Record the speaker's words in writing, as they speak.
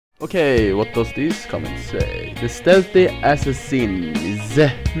Okay, what does this comment say? The stealthy assassins.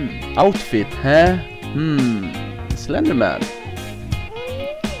 Outfit, huh? Slender Man.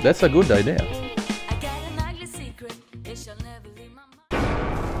 That's a good idea. I got an ugly secret, it shall never leave my mind.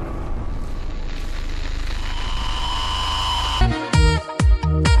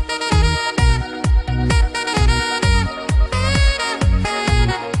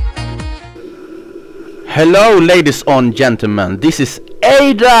 Hello ladies and gentlemen, this is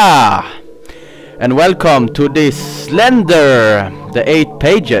Ada! And welcome to this Slender, the 8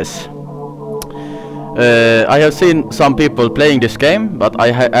 pages. I have seen some people playing this game, but I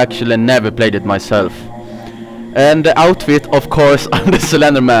actually never played it myself. And the outfit, of course, I'm the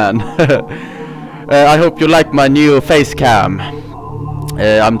Slender Man. I hope you like my new face cam.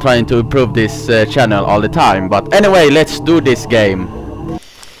 I'm trying to improve this channel all the time, but anyway, let's do this game.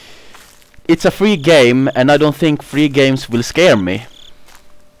 It's a free game, and I don't think free games will scare me.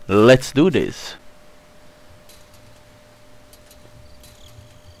 Let's do this.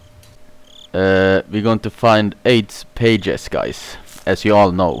 We're going to find 8 pages, guys, as you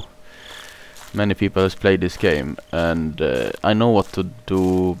all know. Many people have played this game, and I know what to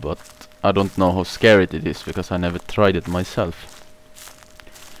do, but I don't know how scary it is, because I never tried it myself.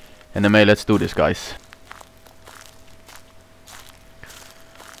 Anyway, let's do this, guys.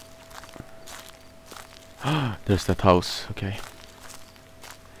 There's that house, okay.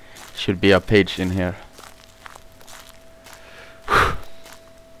 Should be a page in here.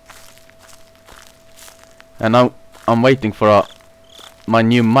 And now I'm waiting for my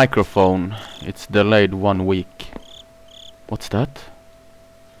new microphone. It's delayed 1 week. What's that?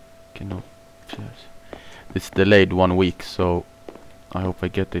 Okay, no. It's delayed 1 week, so I hope I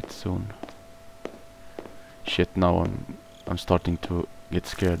get it soon. Shit, now I'm starting to get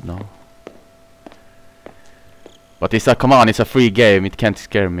scared now. But it's a, come on, it's a free game, it can't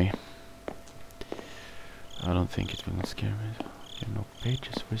scare me. I don't think it will not scare me. Okay, no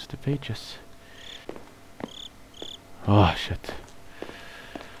pages, where's the pages? Oh shit.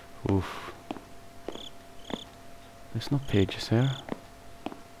 Oof. There's no pages here.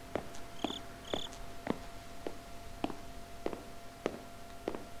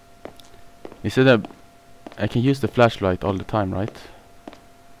 You said that I can use the flashlight all the time, right?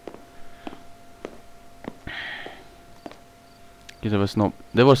 There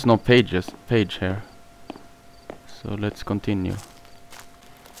was no page here. So let's continue.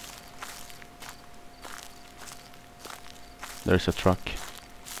 There's a truck.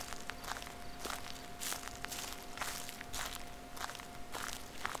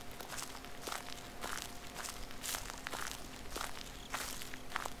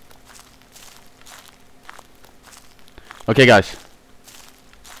 Okay, guys.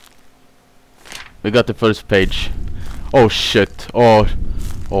 We got the first page. Oh shit. Oh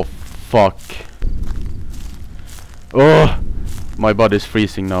fuck. Oh, my body's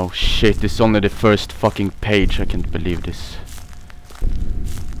freezing now. Shit, it's only the first fucking page. I can't believe this.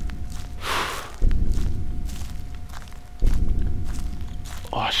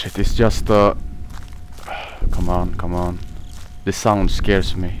 Oh shit, it's just come on. The sound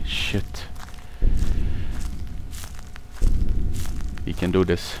scares me. Shit. We can do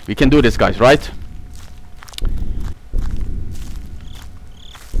this. We can do this, guys, right?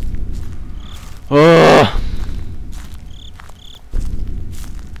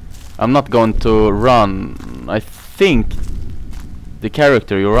 I'm not going to run. I think the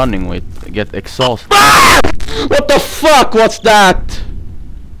character you're running with get exhausted. Ah! What the fuck? What's that?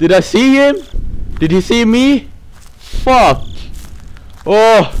 Did I see him? Did he see me? Fuck.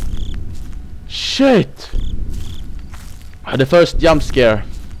 Oh shit. The first jump scare.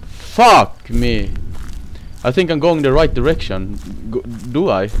 Fuck me. I think I'm going the right direction. Do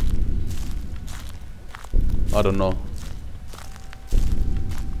I? I don't know.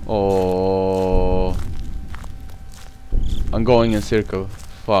 Oh, I'm going in circle.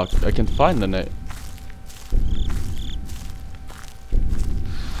 Fuck, I can't find the name.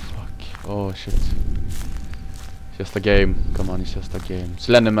 Fuck. Oh shit. It's just a game. Come on, it's just a game.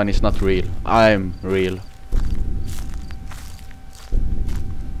 Slenderman is not real. I'm real.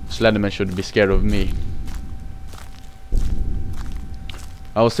 Slenderman should be scared of me.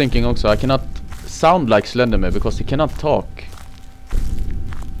 I was thinking also, I cannot sound like Slenderman because he cannot talk.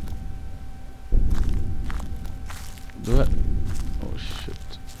 Do it. Oh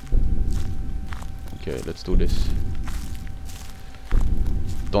shit. Okay, let's do this.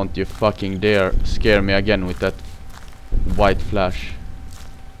 Don't you fucking dare scare me again with that white flash.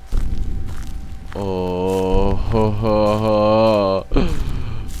 Oh, ho, ho, ho.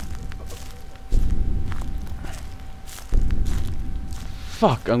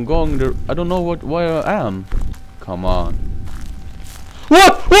 fuck? I'm going there. I don't know where I am. Come on.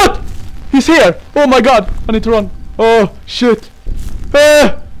 What? He's here! Oh my god! I need to run. Oh shit!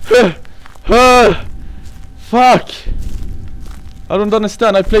 Fuck! I don't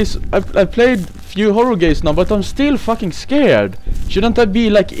understand. I played few horror games now, but I'm still fucking scared. Shouldn't I be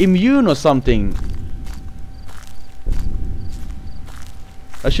like immune or something?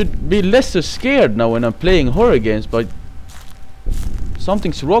 I should be lesser scared now when I'm playing horror games, but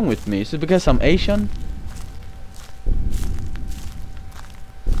something's wrong with me. Is it because I'm Asian?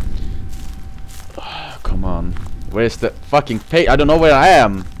 Come on. Where's the fucking page? I don't know where I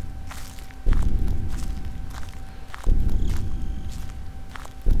am.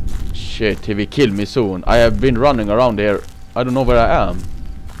 Shit, he will kill me soon. I have been running around here. I don't know where I am.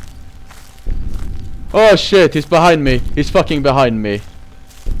 Oh shit, he's behind me. He's fucking behind me.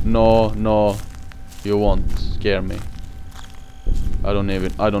 No. You won't scare me. I don't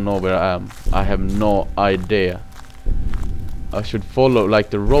know where I am. I have no idea. I should follow like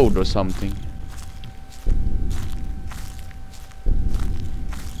the road or something.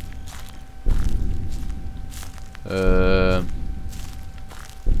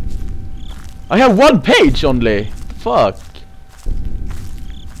 I have one page only. Fuck.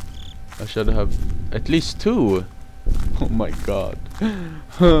 I should have at least two. Oh my god.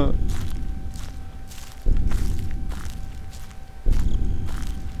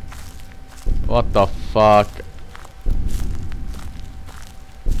 What the fuck?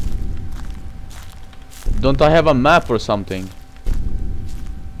 Don't I have a map or something?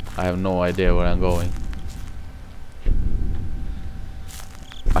 I have no idea where I'm going.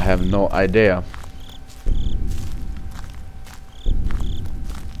 I have no idea.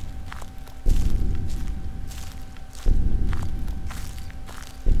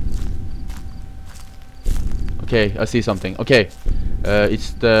 Okay, I see something. Okay,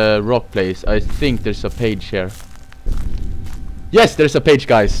 it's the rock place. I think there's a page here. Yes, there's a page,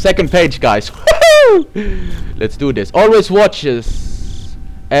 guys. Second page, guys. Woohoo! Let's do this. Always watches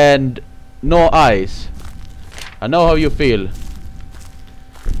and no eyes. I know how you feel.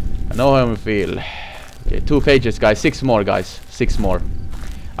 I know how you feel. Okay, 2 pages, guys. 6 more, guys. 6 more.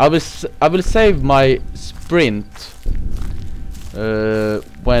 I will save my sprint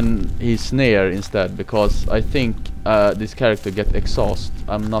when he's near instead, because I think this character gets exhaust.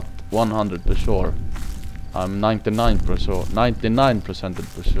 I'm not 100% sure. I'm 99%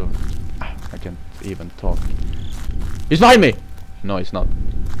 for sure. I can't even talk. He's behind me! No, he's not.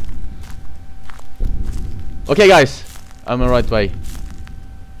 Okay, guys. I'm the right way.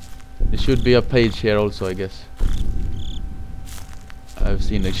 There should be a page here also, I guess. I've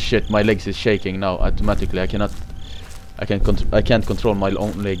seen the shit. My legs is shaking now automatically. I can't control my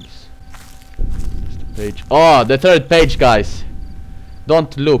own legs. There's the page. Oh, the 3rd page, guys.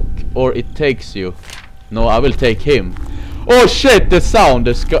 Don't look or it takes you. No, I will take him. Oh shit, the sound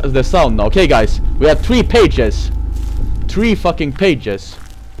now. Okay, guys, we have 3 pages. 3 fucking pages.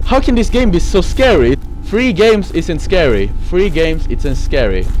 How can this game be so scary? 3 games isn't scary. 3 games isn't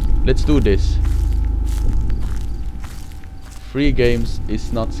scary. Let's do this. 3 games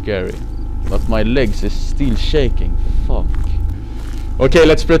is not scary. But my legs is still shaking. Fuck. Okay,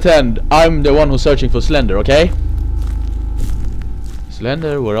 let's pretend I'm the one who's searching for Slender, okay?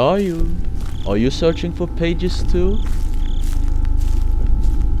 Slender, where are you? Are you searching for pages too?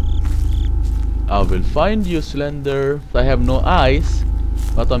 I will find you, Slender. I have no eyes,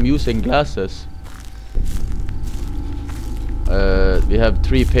 but I'm using glasses. We have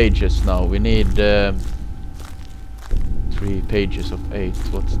 3 pages now. We need 3 pages of 8.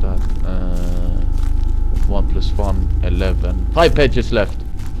 What's that? 1 plus 1, 11. 5 pages left.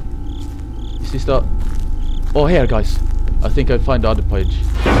 Is this the... Oh, here, guys. I think I find the other page.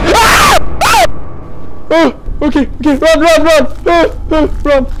 Oh, okay.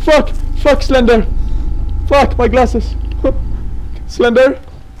 Run. Fuck, Slender. Fuck, my glasses. Slender.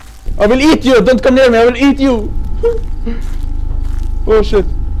 I will eat you. Don't come near me. I will eat you. Oh, shit.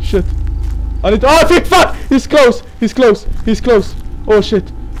 I need to... Oh, fuck! He's close. Oh,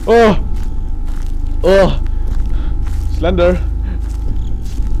 shit. Oh. Slender.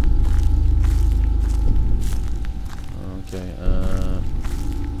 Okay,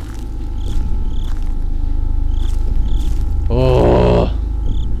 Oh.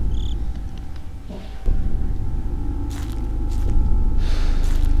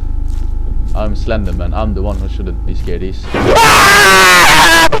 I'm Slender, man. I'm the one who shouldn't be scared. He's...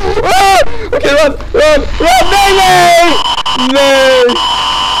 Okay, run! No!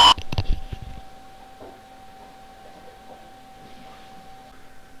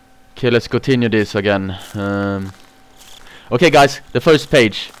 Okay, let's continue this again. Okay, guys, the first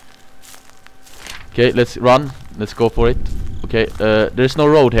page. Okay, let's run. Let's go for it. Okay, there's no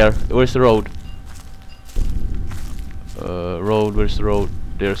road here. Where's the road? Road, where's the road?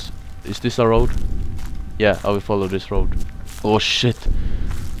 Is this a road? Yeah, I will follow this road. Oh shit.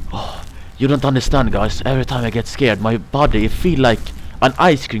 Oh, you don't understand, guys. Every time I get scared, my body, it feel like an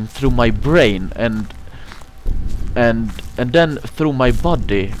ice cream through my brain and then through my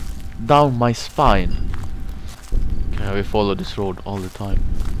body down my spine. Okay, I will follow this road all the time.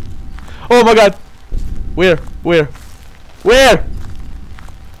 Oh my god! Where?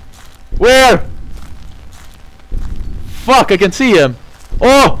 Fuck, I can see him.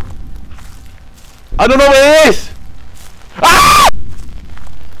 Oh! I don't know where he is! Ah!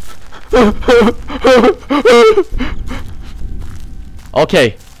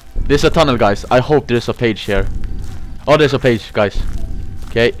 Okay, there's a tunnel, guys. I hope there's a page here. Oh, there's a page, guys.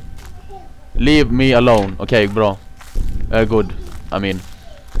 Okay. Leave me alone. Okay, bro. Good. I mean,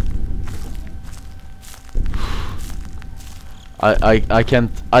 I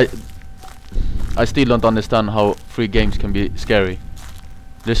can't. I still don't understand how free games can be scary.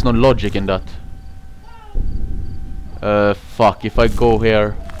 There's no logic in that. Fuck. If I go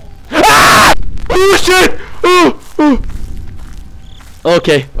here. Ah! Oh shit! Oh.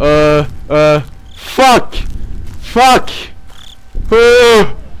 Okay. Fuck.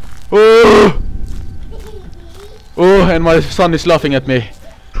 Oh, and my son is laughing at me.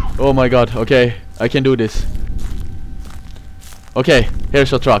 Oh my god. Okay, I can do this. Okay,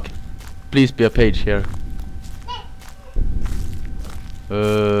 here's a truck. Please be a page here.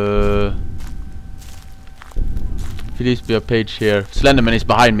 Please be a page here. Slenderman is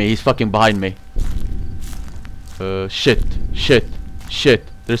behind me. He's fucking behind me. Shit.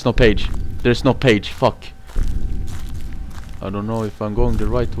 There's no page. Fuck. I don't know if I'm going the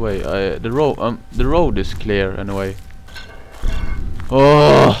right way. The road is clear anyway.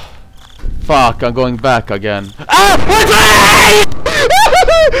 Oh, fuck! I'm going back again. Ah!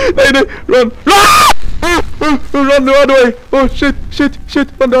 Run! Run the other way! Oh shit!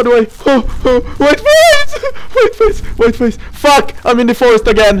 Run the other way! Oh! White face! Fuck! I'm in the forest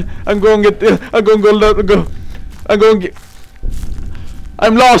again. I'm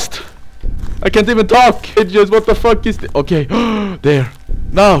lost. I can't even talk. It just, what the fuck is this? Okay, there.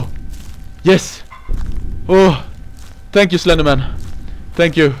 Now. Yes. Oh, thank you, Slenderman.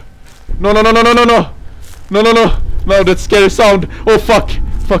 Thank you. No. No, that scary sound. Oh fuck.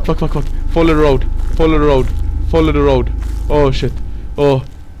 Follow the road. Oh shit. Oh.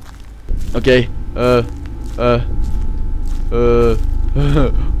 Okay.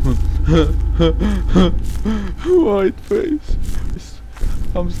 White face.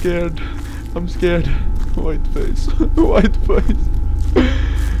 I'm scared. White face.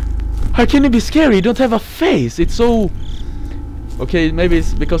 How can it be scary? You don't have a face. It's so... Okay, maybe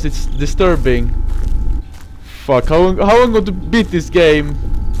it's because it's disturbing. Fuck, how I'm going to beat this game?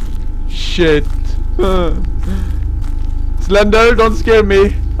 Shit. Slender, don't scare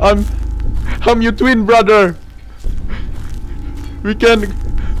me. I'm your twin brother. We can...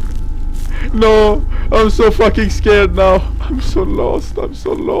 No, I'm so fucking scared now. I'm so lost.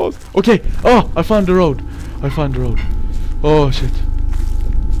 Okay. Oh, I found the road. Oh shit.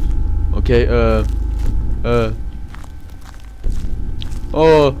 Okay.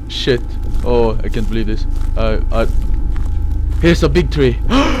 Oh shit. Oh, I can't believe this. Here's a big tree.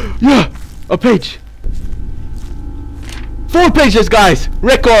 Yeah, a page. 4 pages, guys.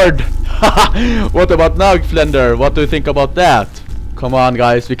 Record. What about now, Slender? What do you think about that? Come on,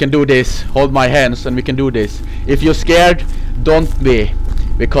 guys, we can do this. Hold my hands and we can do this. If you're scared, don't be.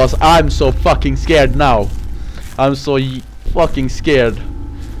 Because I'm so fucking scared now. I'm so fucking scared.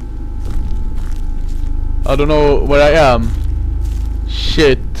 I don't know where I am.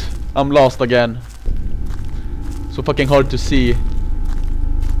 Shit. I'm lost again. So fucking hard to see.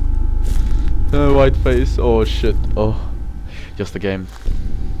 White face. Oh shit. Oh. Just a game.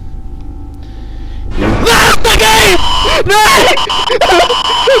 That's the game! No!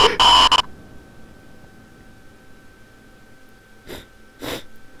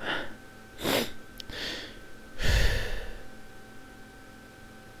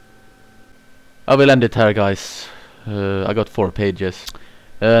 I will end it here, guys. I got 4 pages.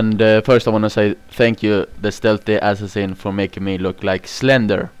 And first I want to say thank you, the Stealthy Assassin, for making me look like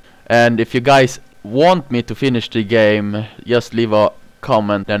Slender. And if you guys want me to finish the game, just leave a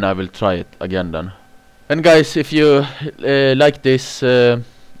comment, then I will try it again then. And guys, if you like this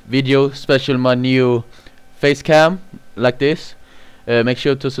video, especially my new face cam like this, make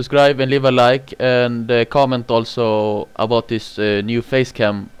sure to subscribe and leave a like, and comment also about this new face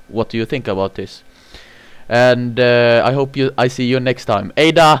cam. What do you think about this? And I hope I see you next time.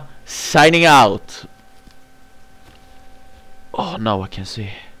 Ada signing out. Oh, now I can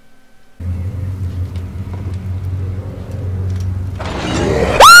see.